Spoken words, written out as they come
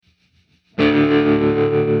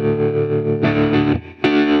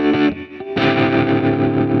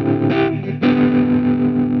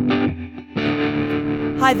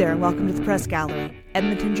Hi there, and welcome to the Press Gallery,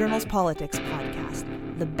 Edmonton Journal's Politics podcast,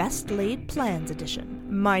 the Best Laid Plans edition.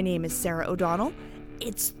 My name is Sarah O'Donnell.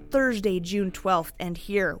 It's Thursday, June 12th, and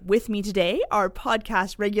here with me today are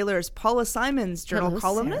podcast regulars Paula Simons, Journal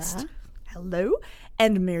columnist. Sarah. Hello.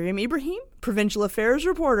 And Mariam Ibrahim, Provincial Affairs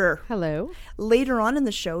reporter. Hello. Later on in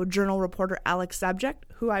the show, Journal reporter Alex Sabjek,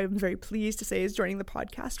 who I am very pleased to say is joining the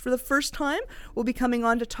podcast for the first time, will be coming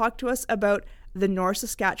on to talk to us about the North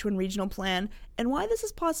Saskatchewan Regional Plan and why this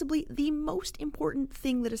is possibly the most important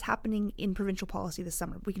thing that is happening in provincial policy this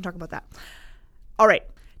summer. We can talk about that. All right.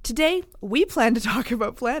 Today, we plan to talk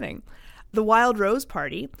about planning. The Wildrose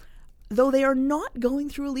Party, though they are not going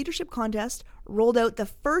through a leadership contest, rolled out the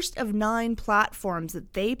first of 9 platforms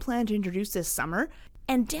that they plan to introduce this summer.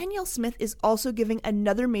 And Danielle Smith is also giving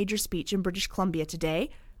another major speech in British Columbia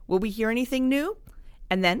today. Will we hear anything new?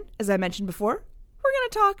 And then, as I mentioned before, we're going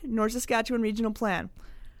to talk North Saskatchewan Regional Plan.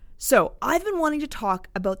 So, I've been wanting to talk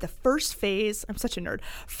about the first phase, I'm such a nerd,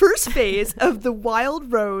 first phase of the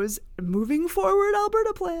Wildrose Moving Forward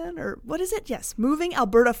Alberta Plan, or what is it? Yes, Moving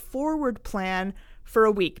Alberta Forward Plan for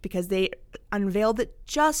a week, because they unveiled it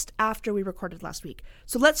just after we recorded last week.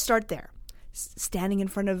 So let's start there. Standing in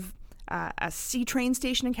front of a C train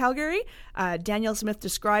station in Calgary, Danielle Smith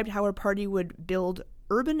described how her party would build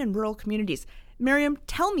urban and rural communities. Mariam,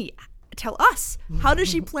 tell us, how does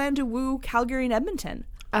she plan to woo Calgary and Edmonton?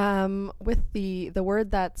 With the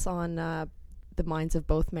word that's on the minds of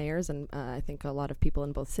both mayors and I think a lot of people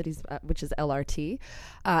in both cities, which is LRT,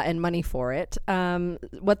 and money for it.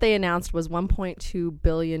 What they announced was $1.2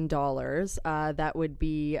 billion that would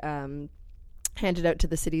be handed out to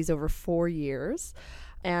the cities over 4 years.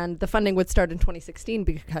 And the funding would start in 2016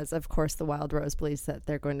 because, of course, the Wildrose believes that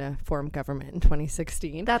they're going to form government in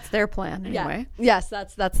 2016. That's their plan, anyway. Yeah. Yes,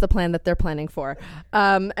 that's the plan that they're planning for.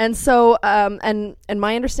 And so, and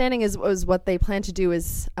my understanding is what they plan to do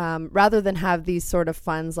is rather than have these sort of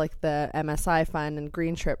funds like the MSI fund and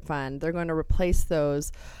Green Trip fund, they're going to replace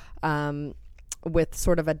those with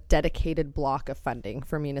sort of a dedicated block of funding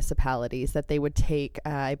for municipalities that they would take,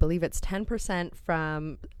 I believe it's 10%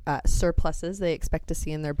 from surpluses they expect to see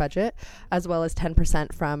in their budget, as well as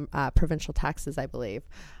 10% from provincial taxes, I believe.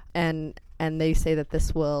 And they say that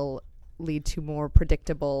this will lead to more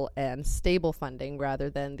predictable and stable funding rather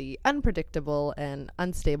than the unpredictable and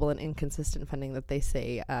unstable and inconsistent funding that they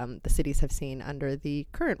say the cities have seen under the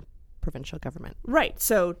current provincial government. Right.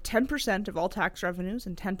 So 10% of all tax revenues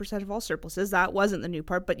and 10% of all surpluses. That wasn't the new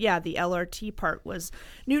part. But yeah, the LRT part was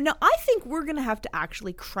new. Now, I think we're going to have to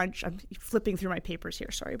actually crunch. I'm flipping through my papers here.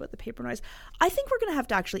 Sorry about the paper noise. I think we're going to have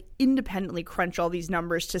to actually independently crunch all these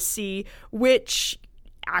numbers to see which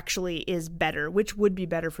actually is better, which would be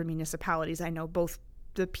better for municipalities. I know both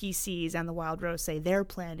the PCs and the Wildrose say their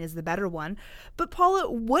plan is the better one. But Paula,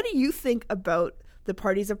 what do you think about the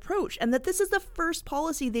party's approach, and that this is the first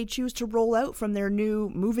policy they choose to roll out from their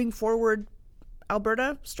new Moving Forward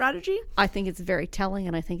Alberta strategy? I think it's very telling,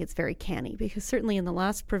 and I think it's very canny, because certainly in the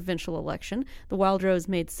last provincial election, the Wildrose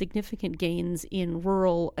made significant gains in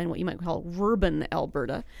rural and what you might call urban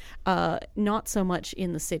Alberta, not so much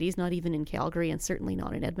in the cities, not even in Calgary, and certainly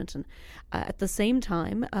not in Edmonton. At the same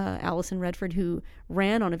time, Alison Redford, who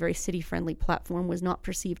ran on a very city-friendly platform, was not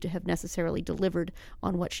perceived to have necessarily delivered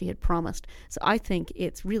on what she had promised. So I think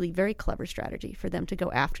it's really very clever strategy for them to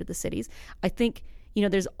go after the cities. I think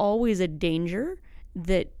there's always a danger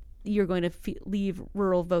that you're going to leave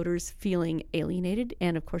rural voters feeling alienated.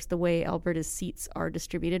 And of course, the way Alberta's seats are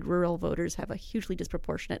distributed, rural voters have a hugely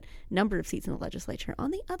disproportionate number of seats in the legislature. On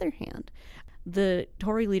the other hand, the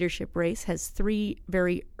Tory leadership race has 3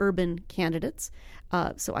 very urban candidates.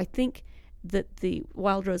 So I think that the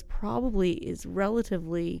Wildrose probably is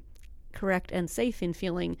relatively correct and safe in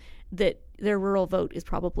feeling that their rural vote is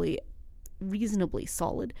probably reasonably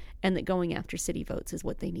solid, and that going after city votes is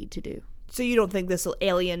what they need to do. So you don't think this will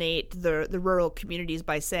alienate the rural communities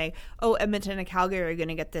by saying, oh, Edmonton and Calgary are going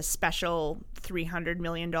to get this special $300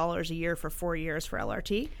 million a year for 4 years for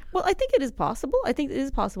LRT? Well, I think it is possible. I think it is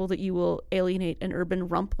possible that you will alienate an urban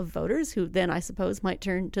rump of voters who then, I suppose, might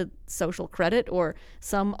turn to social credit or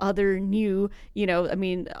some other new,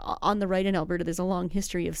 on the right in Alberta, there's a long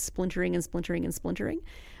history of splintering and splintering and splintering.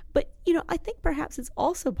 But, I think perhaps it's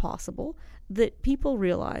also possible that people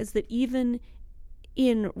realize that even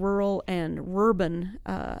in rural and urban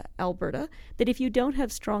Alberta, that if you don't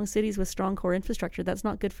have strong cities with strong core infrastructure, that's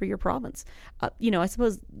not good for your province. I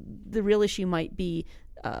suppose the real issue might be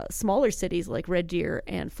smaller cities like Red Deer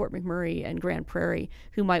and Fort McMurray and Grand Prairie,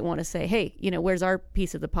 who might want to say, hey, where's our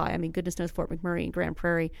piece of the pie? I mean, goodness knows Fort McMurray and Grand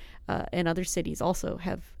Prairie and other cities also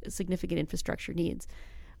have significant infrastructure needs.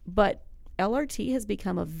 But LRT has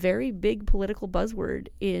become a very big political buzzword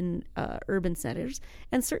in urban centers.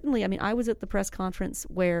 And certainly, I mean, I was at the press conference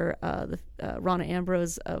where Ronna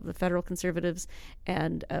Ambrose of the Federal Conservatives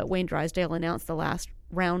and Wayne Drysdale announced the last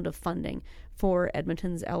round of funding for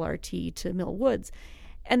Edmonton's LRT to Mill Woods.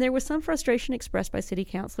 And there was some frustration expressed by city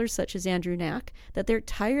councillors such as Andrew Knack that they're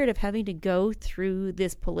tired of having to go through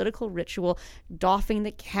this political ritual, doffing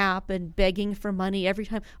the cap and begging for money every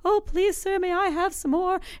time. Oh, please, sir, may I have some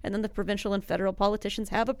more? And then the provincial and federal politicians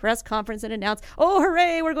have a press conference and announce, oh,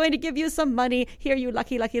 hooray, we're going to give you some money. Here, you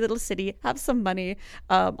lucky, lucky little city, have some money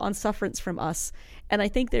on sufferance from us. And I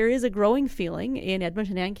think there is a growing feeling in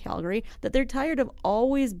Edmonton and Calgary that they're tired of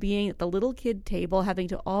always being at the little kid table, having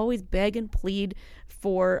to always beg and plead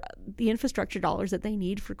for the infrastructure dollars that they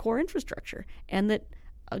need for core infrastructure. And that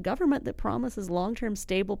a government that promises long-term,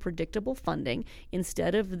 stable, predictable funding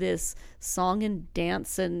instead of this song and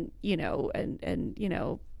dance and,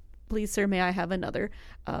 please, sir, may I have another,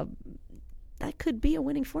 that could be a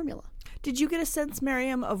winning formula. Did you get a sense,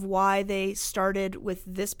 Mariam, of why they started with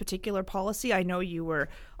this particular policy? I know you were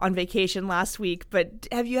on vacation last week, but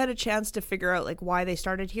have you had a chance to figure out like why they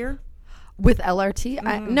started here? With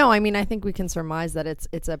LRT? No, I mean, I think we can surmise that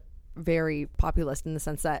it's a very populist in the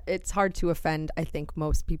sense that it's hard to offend, I think,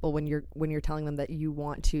 most people when you're telling them that you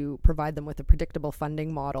want to provide them with a predictable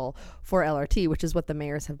funding model for LRT, which is what the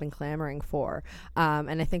mayors have been clamoring for.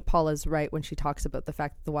 And I think Paula's right when she talks about the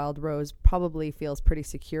fact that the Wildrose probably feels pretty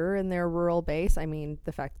secure in their rural base. I mean,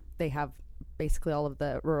 the fact they have basically all of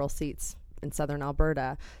the rural seats in southern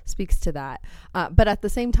Alberta speaks to that. But at the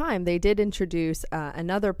same time, they did introduce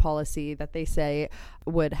another policy that they say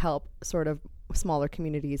would help sort of smaller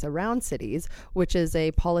communities around cities, which is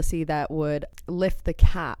a policy that would lift the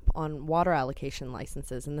cap on water allocation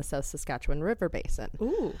licenses in the South Saskatchewan River Basin.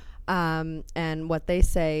 Ooh. And what they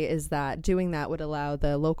say is that doing that would allow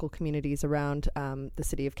the local communities around the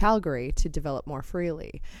city of Calgary to develop more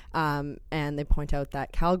freely. And they point out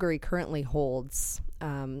that Calgary currently holds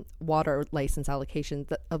water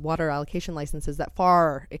allocation licenses that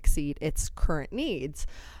far exceed its current needs,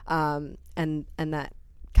 and that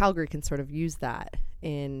Calgary can sort of use that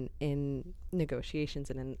in negotiations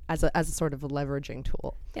and as a sort of a leveraging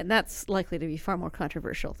tool. And that's likely to be far more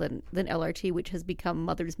controversial than LRT, which has become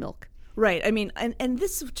mother's milk. Right. I mean, and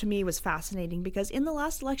this to me was fascinating because in the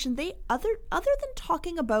last election, they other than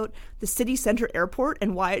talking about the city center airport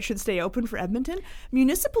and why it should stay open for Edmonton,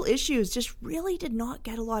 municipal issues just really did not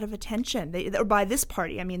get a lot of attention. Or by this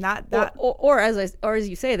party. I mean or as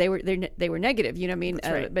you say, they were negative. You know, what I mean,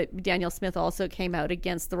 right. But Danielle Smith also came out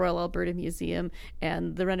against the Royal Alberta Museum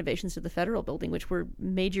and the renovations to the Federal Building, which were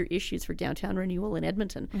major issues for downtown renewal in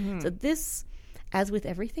Edmonton. Mm-hmm. So this, as with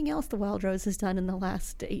everything else the Wildrose has done in the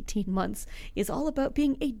last 18 months, is all about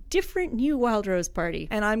being a different new Wildrose party.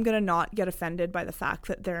 And I'm going to not get offended by the fact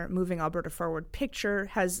that their Moving Alberta Forward picture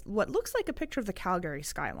has what looks like a picture of the Calgary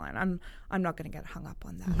skyline. I'm not going to get hung up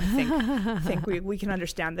on that. I think we can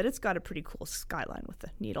understand that it's got a pretty cool skyline with the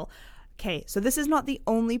needle. Okay, so this is not the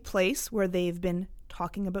only place where they've been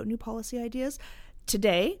talking about new policy ideas.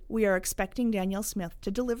 Today, we are expecting Danielle Smith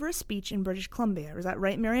to deliver a speech in British Columbia. Is that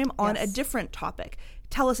right, Mariam? On a different topic.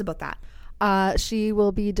 Tell us about that. She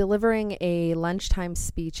will be delivering a lunchtime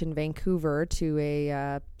speech in Vancouver to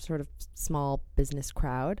a sort of small business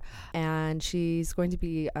crowd. And she's going to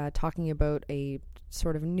be talking about a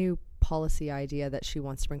sort of new policy idea that she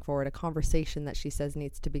wants to bring forward, a conversation that she says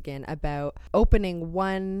needs to begin about opening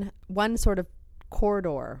one sort of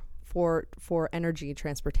corridor for energy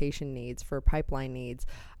transportation needs, for pipeline needs,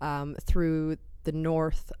 through the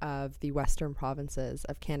north of the western provinces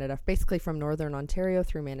of Canada, basically from northern Ontario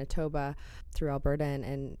through Manitoba, through Alberta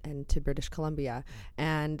and to British Columbia.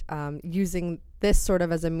 And using this sort of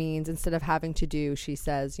as a means, instead of having to do, she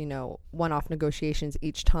says, one-off negotiations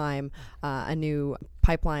each time a new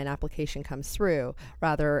pipeline application comes through.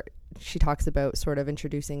 Rather, she talks about sort of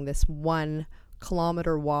introducing this 1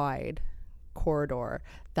 kilometer wide corridor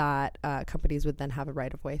that companies would then have a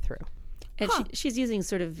right of way through. And she's using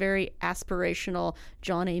sort of very aspirational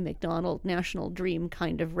John A. Macdonald national dream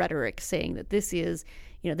kind of rhetoric, saying that this is,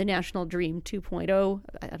 the national dream 2.0.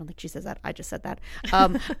 I don't think she says that. I just said that.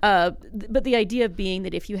 But the idea being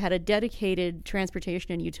that if you had a dedicated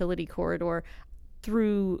transportation and utility corridor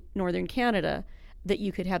through northern Canada, that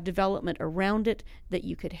you could have development around it, that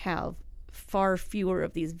you could have far fewer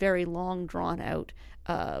of these very long, drawn-out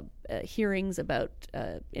hearings about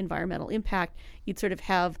environmental impact. You'd sort of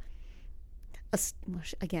have,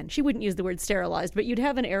 again, she wouldn't use the word sterilized, but you'd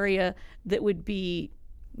have an area that would be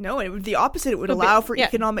No, it would the opposite. It would allow for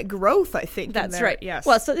economic growth, I think. That's right. Yes.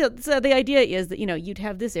 Well, so the idea is that, you'd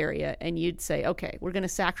have this area and you'd say, okay, we're going to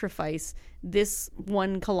sacrifice this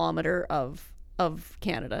 1 kilometer of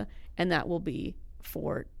Canada, and that will be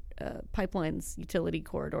for pipelines, utility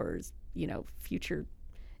corridors, future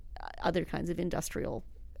other kinds of industrial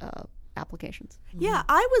applications. Yeah,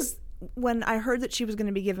 when I heard that she was going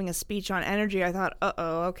to be giving a speech on energy, I thought,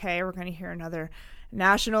 okay, we're going to hear another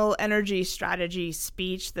national energy strategy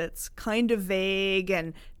speech that's kind of vague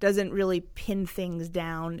and doesn't really pin things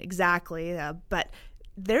down exactly. But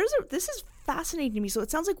this is fascinating to me. So it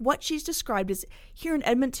sounds like what she's described is here in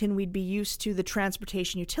Edmonton, we'd be used to the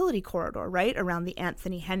transportation utility corridor, right? Around the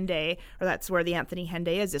Anthony Henday, or that's where the Anthony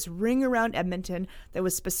Henday is, this ring around Edmonton that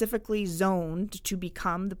was specifically zoned to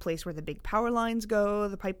become the place where the big power lines go,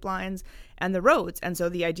 the pipelines, and the roads. And so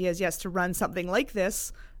the idea is, yes, to run something like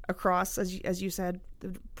this across, as you said,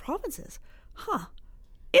 the provinces.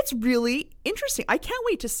 It's really interesting. I can't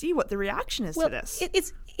wait to see what the reation is to this.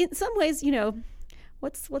 It's in some ways,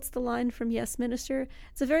 what's the line from Yes Minister?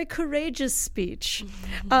 It's a very courageous speech.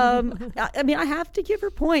 I mean, I have to give her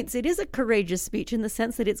points. It is a courageous speech in the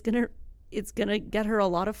sense that it's gonna get her a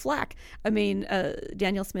lot of flack. I mean,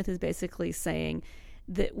 Danielle Smith is basically saying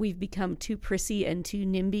that we've become too prissy and too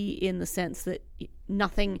NIMBY in the sense that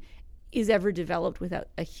nothing is ever developed without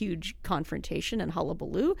a huge confrontation and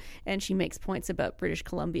hullabaloo. And she makes points about British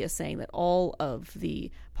Columbia, saying that all of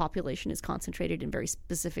the population is concentrated in very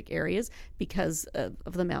specific areas because of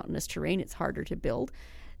the mountainous terrain. It's harder to build.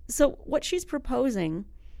 So what she's proposing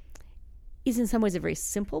is in some ways a very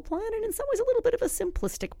simple plan, and in some ways a little bit of a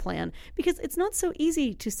simplistic plan, because it's not so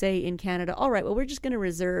easy to say in Canada, all right, well, we're just going to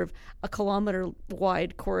reserve a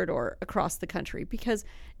kilometer-wide corridor across the country, because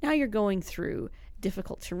now you're going through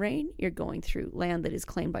difficult terrain, you're going through land that is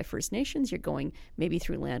claimed by First Nations, you're going maybe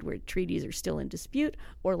through land where treaties are still in dispute,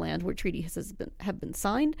 or land where treaties have been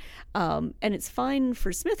signed. And it's fine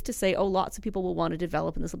for Smith to say, lots of people will want to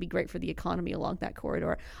develop and this will be great for the economy along that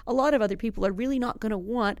corridor. A lot of other people are really not going to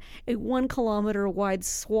want a 1 kilometer wide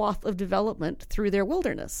swath of development through their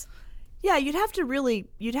wilderness. Yeah, you'd have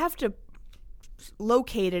to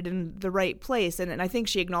locate it in the right place, and I think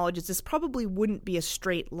she acknowledges this probably wouldn't be a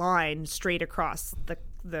straight line straight across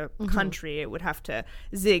the country. It would have to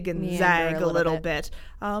zig and zag a little bit.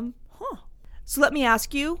 So let me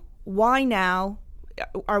ask you, why now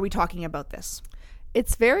are we talking about this?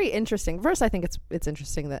 It's very interesting. First, I think it's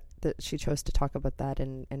interesting that she chose to talk about that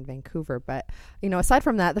in Vancouver. But aside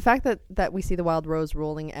from that, the fact that we see the Wildrose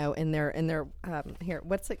rolling out in their here,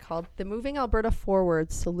 what's it called? The Moving Alberta Forward: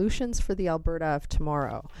 Solutions for the Alberta of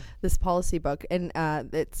Tomorrow. This policy book, and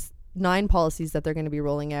it's 9 policies that they're going to be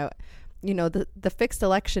rolling out. The fixed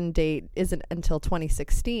election date isn't until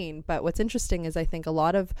 2016, but what's interesting is I think a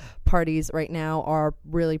lot of parties right now are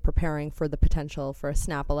really preparing for the potential for a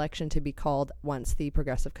snap election to be called once the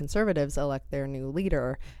Progressive Conservatives elect their new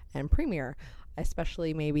leader and premier,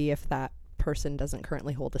 especially maybe if that person doesn't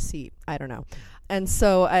currently hold a seat. I don't know. And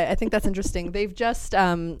so I think that's interesting. They've just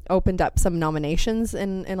opened up some nominations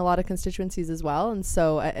in a lot of constituencies as well. And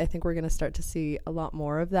so I think we're going to start to see a lot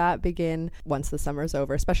more of that begin once the summer's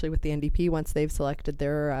over, especially with the NDP once they've selected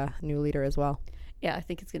their new leader as well. Yeah, I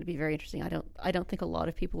think it's going to be very interesting. I don't think a lot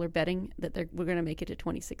of people are betting that we're going to make it to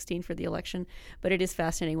 2016 for the election, but it is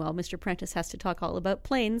fascinating. While Mr. Prentice has to talk all about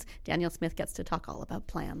planes, Danielle Smith gets to talk all about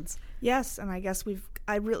plans. Yes, and I guess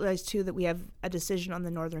I realized too that we have a decision on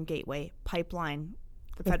the Northern Gateway pipeline.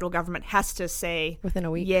 The federal government has to say within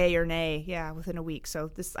a week, yay or nay. Yeah, within a week.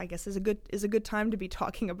 So this, I guess, is a good time to be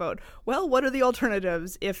talking about, well, what are the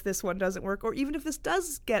alternatives if this one doesn't work, or even if this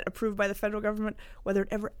does get approved by the federal government, whether it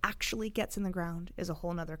ever actually gets in the ground is a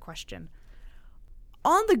whole nother question.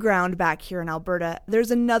 On the ground back here in Alberta,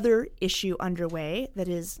 there's another issue underway that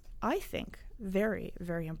is, I think, very,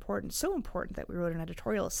 very important. So important that we wrote an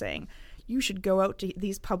editorial saying you should go out to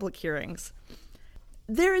these public hearings.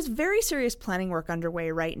 There is very serious planning work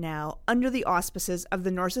underway right now under the auspices of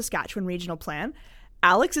the North Saskatchewan Regional Plan.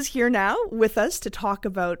 Alex is here now with us to talk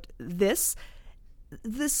about this.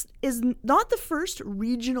 This is not the first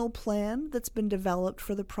regional plan that's been developed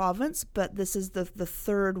for the province, but this is the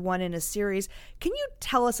third one in a series. Can you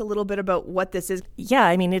tell us a little bit about what this is? Yeah,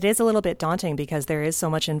 I mean, it is a little bit daunting because there is so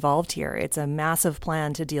much involved here. It's a massive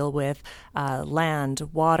plan to deal with land,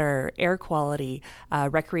 water, air quality,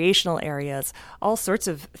 recreational areas, all sorts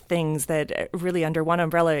of things that really under one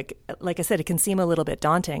umbrella, like I said, it can seem a little bit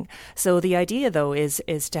daunting. So the idea, though, is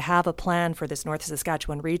to have a plan for this North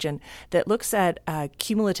Saskatchewan region that looks at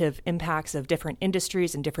cumulative of impacts of different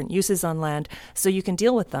industries and different uses on land, so you can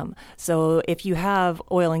deal with them. So if you have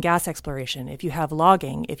oil and gas exploration, if you have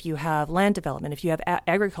logging, if you have land development, if you have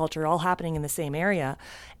agriculture all happening in the same area,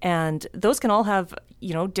 and those can all have,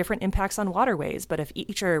 different impacts on waterways. But if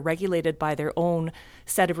each are regulated by their own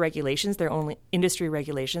set of regulations, their own industry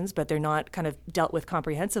regulations, but they're not kind of dealt with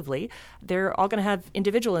comprehensively, they're all going to have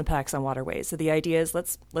individual impacts on waterways. So the idea is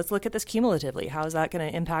let's look at this cumulatively. How is that going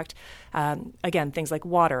to impact, again, things like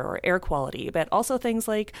water or air quality, but also things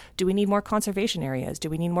like, do we need more conservation areas? Do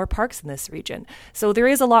we need more parks in this region? So there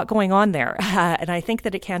is a lot going on there. And I think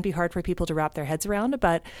that it can be hard for people to wrap their heads around,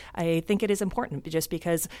 but I think it is important just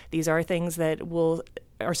because these are things that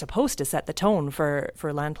are supposed to set the tone for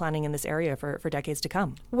land planning in this area for decades to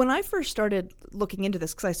come. When I first started looking into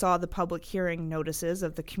this, because I saw the public hearing notices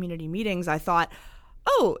of the community meetings, I thought,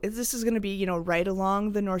 oh, this is going to be, right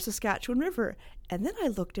along the North Saskatchewan River. And then I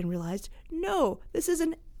looked and realized, no, this is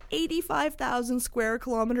an 85,000 square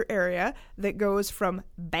kilometer area that goes from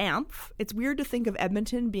Banff. It's weird to think of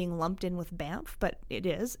Edmonton being lumped in with Banff, but it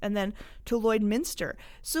is. And then to Lloydminster.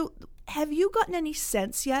 So have you gotten any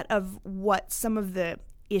sense yet of what some of the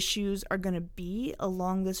issues are going to be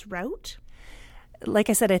along this route?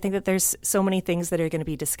 Like I said, I think that there's so many things that are going to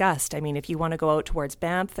be discussed. I mean, if you want to go out towards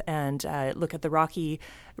Banff and look at the Rocky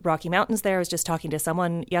Mountains there, I was just talking to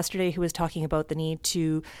someone yesterday who was talking about the need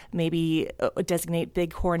to maybe designate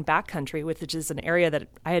Bighorn backcountry, which is an area that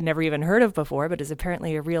I had never even heard of before, but is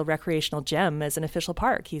apparently a real recreational gem as an official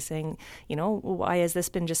park. He's saying, why has this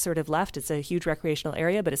been just sort of left? It's a huge recreational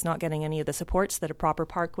area, but it's not getting any of the supports that a proper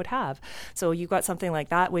park would have. So you've got something like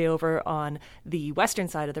that way over on the western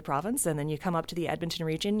side of the province, and then you come up to the Edmonton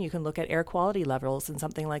region, you can look at air quality levels in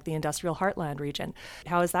something like the Industrial Heartland region.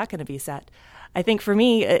 How is that going to be set? I think for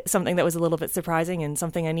me, something that was a little bit surprising and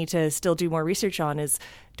something I need to still do more research on is,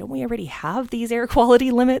 don't we already have these air quality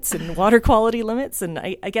limits and water quality limits? And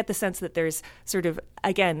I get the sense that there's sort of,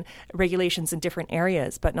 again, regulations in different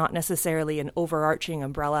areas, but not necessarily an overarching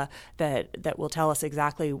umbrella that will tell us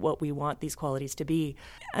exactly what we want these qualities to be.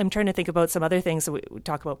 I'm trying to think about some other things. So we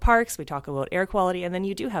talk about parks, we talk about air quality, and then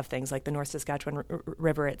you do have things like the North Saskatchewan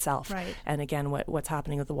River itself. Right. And again, what's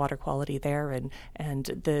happening with the water quality there and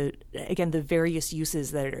the various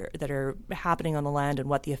uses that are happening on the land and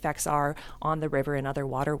what the effects are on the river and other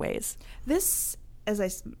waterways. This, as I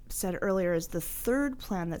said earlier, is the third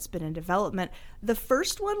plan that's been in development. The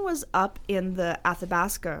first one was up in the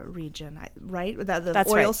Athabasca region, right? The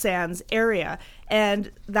oil right. sands area.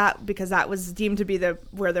 And because that was deemed to be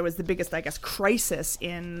where there was the biggest, I guess, crisis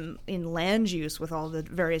in land use with all the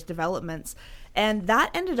various developments. And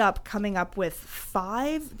that ended up coming up with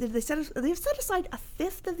they've set aside a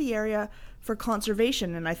fifth of the area for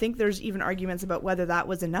conservation, and I think there's even arguments about whether that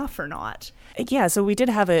was enough or not. Yeah, so we did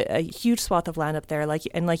have a huge swath of land up there,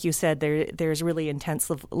 like you said, there's really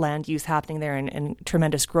intensive land use happening there and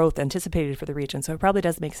tremendous growth anticipated for the region, so it probably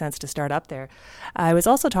does make sense to start up there. I was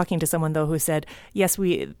also talking to someone, though, who said, yes,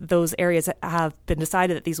 those areas have been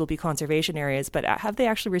decided that these will be conservation areas, but have they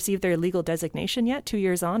actually received their legal designation yet, 2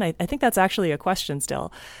 years on? I think that's actually a question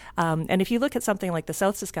still. And if you look at something like the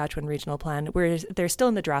South Saskatchewan Regional Plan, where they're still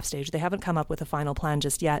in the draft stage, they haven't come up with a final plan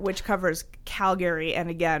just yet. Which covers Calgary and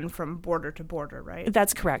again from border to border, right?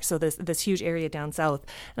 That's correct. So this huge area down south.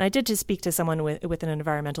 And I did just speak to someone with an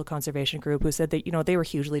environmental conservation group who said that, they were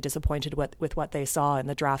hugely disappointed with what they saw in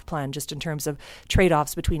the draft plan, just in terms of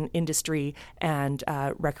trade-offs between industry and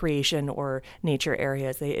recreation or nature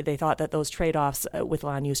areas. They thought that those trade-offs with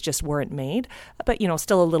land use just weren't made, but,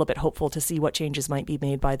 still a little bit hopeful to see what changes might be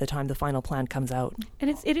made by the time the final plan comes out. And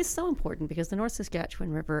it is so important because the North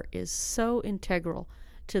Saskatchewan River is so integral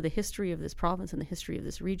to the history of this province and the history of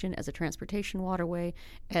this region as a transportation waterway,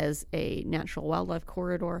 as a natural wildlife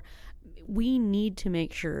corridor. We need to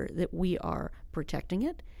make sure that we are protecting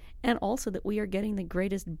it and also that we are getting the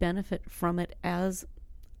greatest benefit from it as,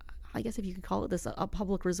 I guess if you could call it this, a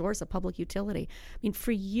public resource, a public utility. I mean,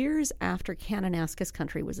 for years after Kananaskis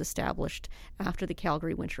country was established, after the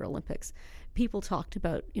Calgary Winter Olympics, people talked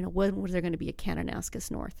about, when was there going to be a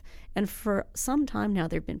Kananaskis North? And for some time now,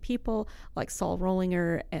 there have been people like Saul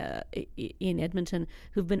Rollinger in Edmonton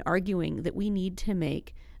who've been arguing that we need to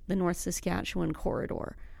make the North Saskatchewan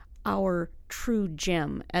corridor our true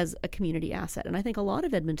gem as a community asset. And I think a lot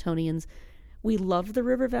of Edmontonians, we love the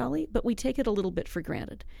River Valley, but we take it a little bit for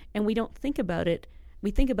granted. And we don't think about it.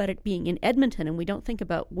 We think about it being in Edmonton, and we don't think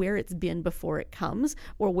about where it's been before it comes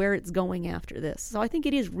or where it's going after this. So I think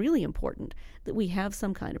it is really important that we have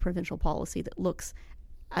some kind of provincial policy that looks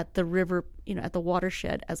at the river, at the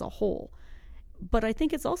watershed as a whole. But I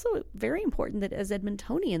think it's also very important that as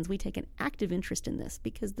Edmontonians, we take an active interest in this,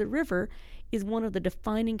 because the river is one of the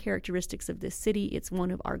defining characteristics of this city. It's one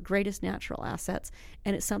of our greatest natural assets,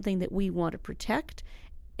 and it's something that we want to protect,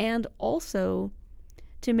 and also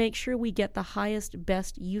to make sure we get the highest,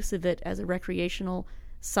 best use of it as a recreational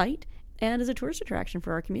site and as a tourist attraction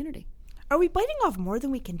for our community. Are we biting off more than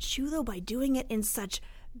we can chew, though, by doing it in such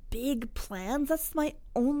big plans? That's my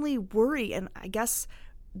only worry, and I guess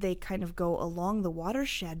they kind of go along the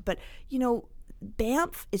watershed. But, you know,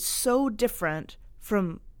 Banff is so different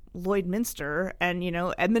from Lloydminster, and, you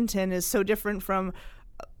know, Edmonton is so different from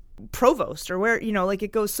Provost, or where, you know, like,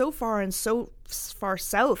 it goes so far and so far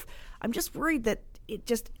south. I'm just worried that it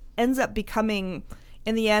just ends up becoming,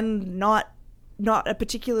 in the end, not a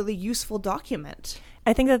particularly useful document.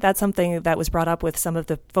 I think that that's something that was brought up with some of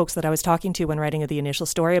the folks that I was talking to when writing the initial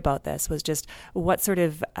story about this, was just what sort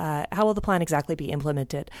of, how will the plan exactly be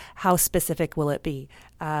implemented? How specific will it be?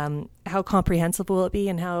 How comprehensive will it be?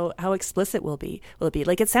 And how explicit will it be?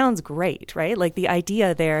 Like, it sounds great, right? Like, the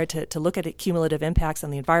idea there to look at cumulative impacts on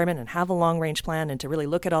the environment and have a long range plan and to really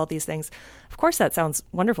look at all these things. Of course, that sounds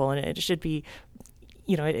wonderful, and it should be,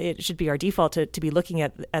 you know, it should be our default to be looking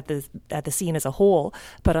at the scene as a whole.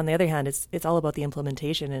 But on the other hand, it's all about the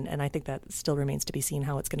implementation, and I think that still remains to be seen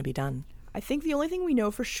how it's going to be done. I think the only thing we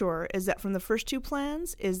know for sure is that from the first two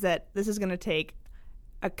plans is that this is going to take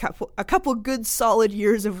a couple good solid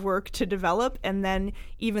years of work to develop, and then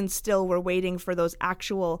even still we're waiting for those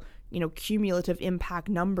actual, you know, cumulative impact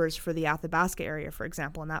numbers for the Athabasca area, for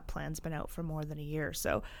example, and that plan's been out for more than a year.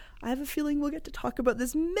 So I have a feeling we'll get to talk about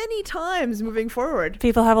this many times moving forward.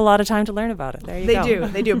 People have a lot of time to learn about it. There you go.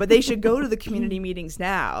 They do, but they should go to the community meetings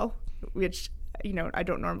now, which, you know, I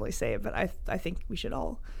don't normally say it, but I think we should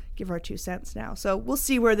all give our 2 cents now. So we'll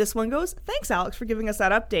see where this one goes. Thanks, Alex, for giving us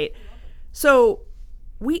that update. So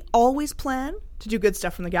we always plan to do good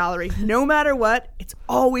stuff from the gallery. No matter what, it's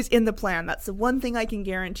always in the plan. That's the one thing I can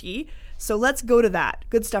guarantee. So let's go to that.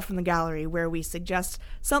 Good stuff from the gallery, where we suggest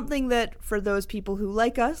something that, for those people who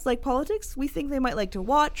like us, like politics, we think they might like to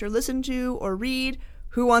watch or listen to or read.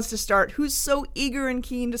 Who wants to start? Who's so eager and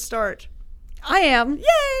keen to start? I am. Yay!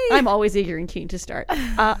 I'm always eager and keen to start.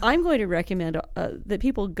 I'm going to recommend that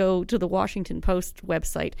people go to the Washington Post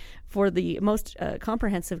website for the most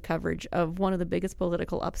comprehensive coverage of one of the biggest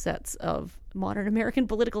political upsets of modern American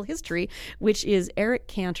political history, which is Eric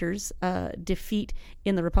Cantor's defeat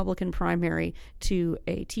in the Republican primary to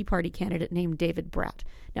a Tea Party candidate named David Bratt.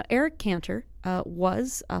 Now, Eric Cantor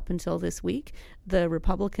was, up until this week, the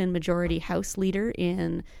Republican majority House leader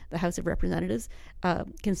in the House of Representatives,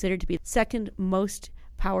 considered to be the second most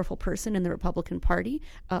powerful person in the Republican Party,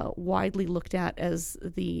 widely looked at as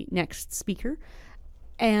the next speaker.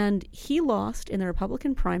 And he lost in the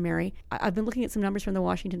Republican primary. I've been looking at some numbers from the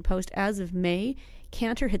Washington Post. As of May,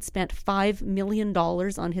 Cantor had spent $5 million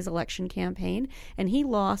on his election campaign, and he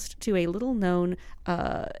lost to a little-known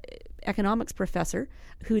economics professor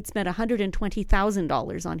who had spent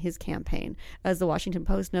 $120,000 on his campaign. As the Washington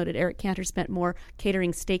Post noted, Eric Cantor spent more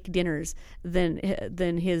catering steak dinners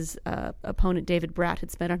than his opponent David Bratt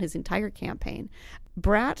had spent on his entire campaign.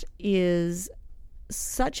 Bratt is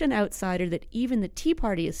such an outsider that even the Tea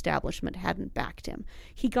Party establishment hadn't backed him.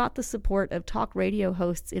 He got the support of talk radio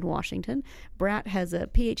hosts in Washington. Bratt has a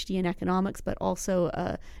PhD in economics, but also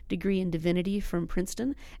a degree in divinity from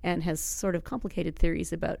Princeton, and has sort of complicated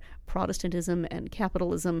theories about Protestantism and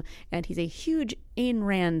capitalism, and he's a huge Ayn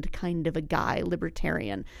Rand kind of a guy,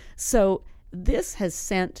 libertarian. So this has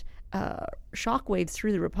sent shockwaves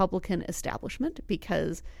through the Republican establishment,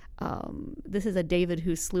 because this is a David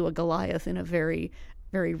who slew a Goliath in a very,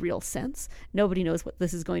 very real sense. Nobody knows what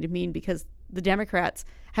this is going to mean, because the Democrats,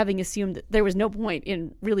 having assumed that there was no point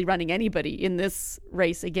in really running anybody in this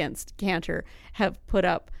race against Cantor, have put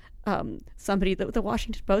up somebody that the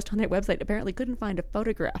Washington Post on their website apparently couldn't find a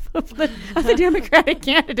photograph of the Democratic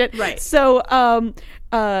candidate. Right. So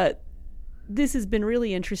this has been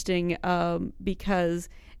really interesting because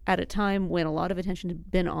at a time when a lot of attention had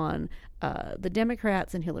been on the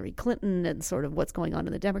Democrats and Hillary Clinton and sort of what's going on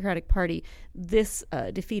in the Democratic Party, this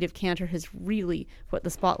defeat of Cantor has really put the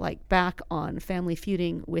spotlight back on family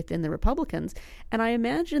feuding within the Republicans. And I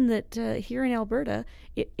imagine that here in Alberta,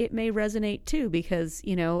 it may resonate too, because,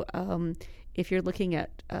 you know, if you're looking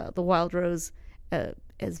at the Wildrose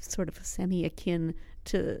as sort of semi-akin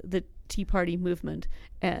to the Tea Party movement,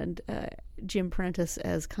 and Jim Prentice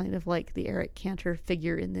as kind of like the Eric Cantor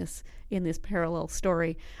figure in this parallel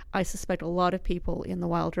story, I suspect a lot of people in the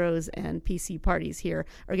Wildrose and PC parties here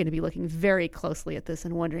are going to be looking very closely at this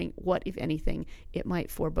and wondering what, if anything, it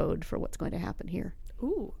might forebode for what's going to happen here.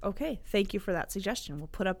 Ooh, okay. Thank you for that suggestion. We'll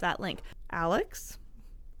put up that link. Alex,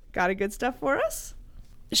 got a good stuff for us?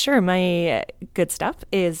 Sure. My good stuff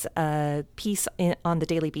is a piece on the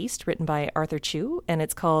Daily Beast written by Arthur Chu, and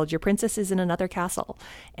it's called "Your Princess is in Another Castle."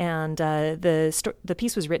 And the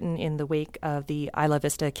piece was written in the wake of the Isla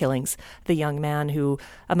Vista killings. The young man who,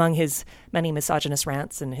 among his many misogynist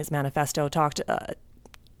rants in his manifesto, talked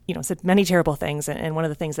said many terrible things. And one of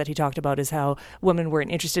the things that he talked about is how women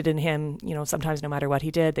weren't interested in him, sometimes no matter what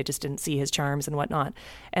he did, they just didn't see his charms and whatnot.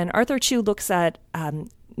 And Arthur Chu looks at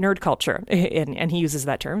nerd culture, and he uses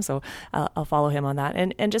that term, so I'll follow him on that,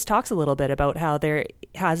 and just talks a little bit about how there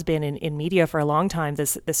has been in media for a long time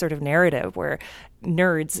this sort of narrative where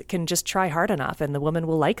nerds can just try hard enough and the woman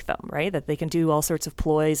will like them, right? That they can do all sorts of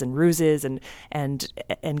ploys and ruses and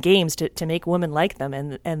games to make women like them,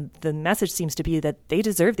 and the message seems to be that they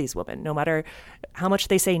deserve these women, no matter how much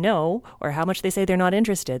they say no or how much they say they're not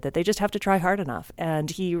interested, that they just have to try hard enough. And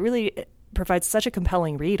he really provides such a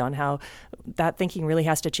compelling read on how that thinking really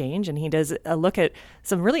has to change. And he does a look at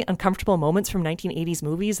some really uncomfortable moments from 1980s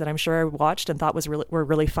movies that I'm sure I watched and thought were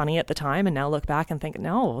really funny at the time, and now look back and think,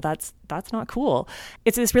 no, that's not cool.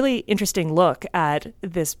 It's this really interesting look at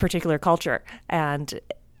this particular culture and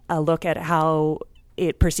a look at how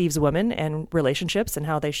it perceives women and relationships and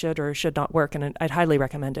how they should or should not work. And I'd highly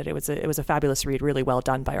recommend it. It was a fabulous read, really well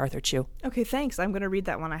done by Arthur Chu. Okay, thanks. I'm going to read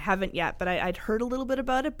that one. I haven't yet, but I'd heard a little bit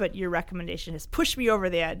about it, but your recommendation has pushed me over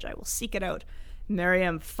the edge. I will seek it out.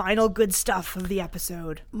 Mariam, final good stuff of the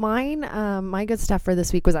episode. Mine, my good stuff for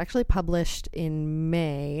this week was actually published in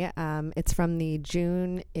May. It's from the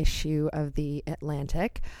June issue of The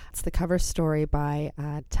Atlantic. It's the cover story by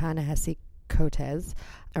Ta-Nehisi Coates,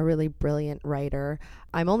 a really brilliant writer.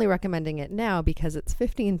 I'm only recommending it now because it's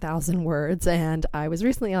 15,000 words, and I was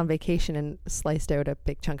recently on vacation and sliced out a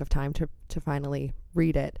big chunk of time to finally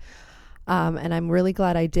read it. And I'm really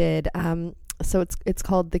glad I did. So it's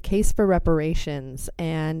called The Case for Reparations,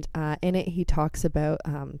 and in it he talks about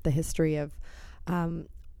the history of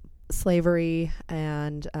slavery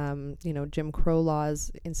and Jim Crow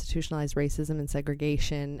laws, institutionalized racism and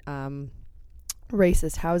segregation,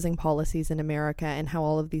 racist housing policies in America, and how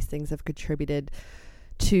all of these things have contributed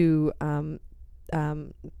to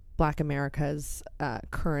Black America's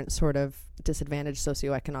current sort of disadvantaged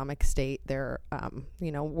socioeconomic state, their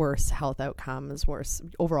worse health outcomes, worse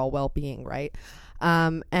overall well-being, right?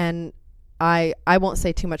 And I won't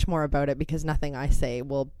say too much more about it because nothing I say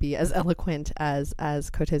will be as eloquent as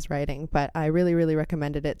Coates' writing, but I really, really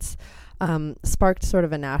recommend it. It's sparked sort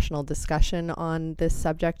of a national discussion on this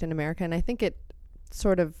subject in America, and I think it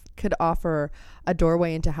sort of could offer a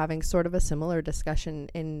doorway into having sort of a similar discussion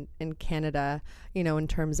in Canada, in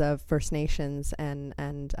terms of First Nations and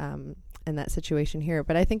that situation here.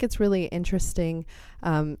 But I think it's really interesting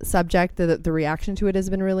subject. The reaction to it has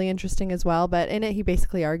been really interesting as well. But in it, he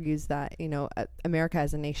basically argues that, America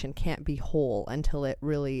as a nation can't be whole until it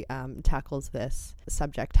really tackles this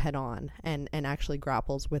subject head on and actually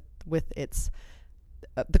grapples with its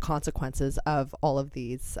the consequences of all of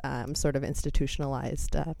these sort of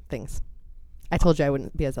institutionalized things. I told you I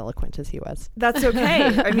wouldn't be as eloquent as he was. That's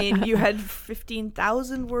okay. I mean, you had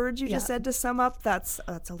 15,000 words you just said to sum up. That's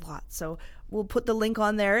a lot. So we'll put the link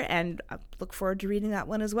on there, and I look forward to reading that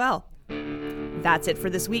one as well. That's it for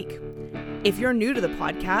this week. If you're new to the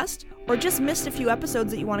podcast or just missed a few episodes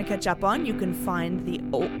that you want to catch up on, you can find the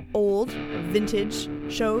old vintage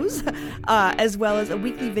shows as well as a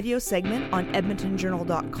weekly video segment on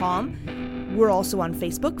edmontonjournal.com. We're also on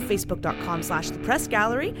Facebook,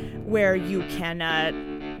 facebook.com/thepressgallery, where you can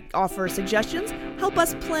offer suggestions, help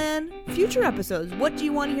us plan future episodes. What do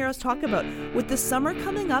you want to hear us talk about? With the summer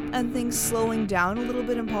coming up and things slowing down a little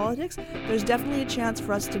bit in politics, there's definitely a chance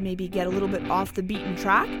for us to maybe get a little bit off the beaten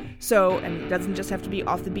track. And it doesn't just have to be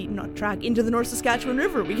off the beaten track into the North Saskatchewan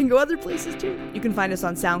River. We can go other places too. You can find us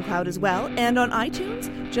on SoundCloud as well, and on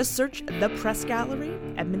iTunes. Just search The Press Gallery,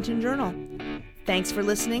 Edmonton Journal. Thanks for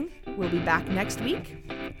listening. We'll be back next week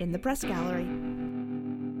in The Press Gallery.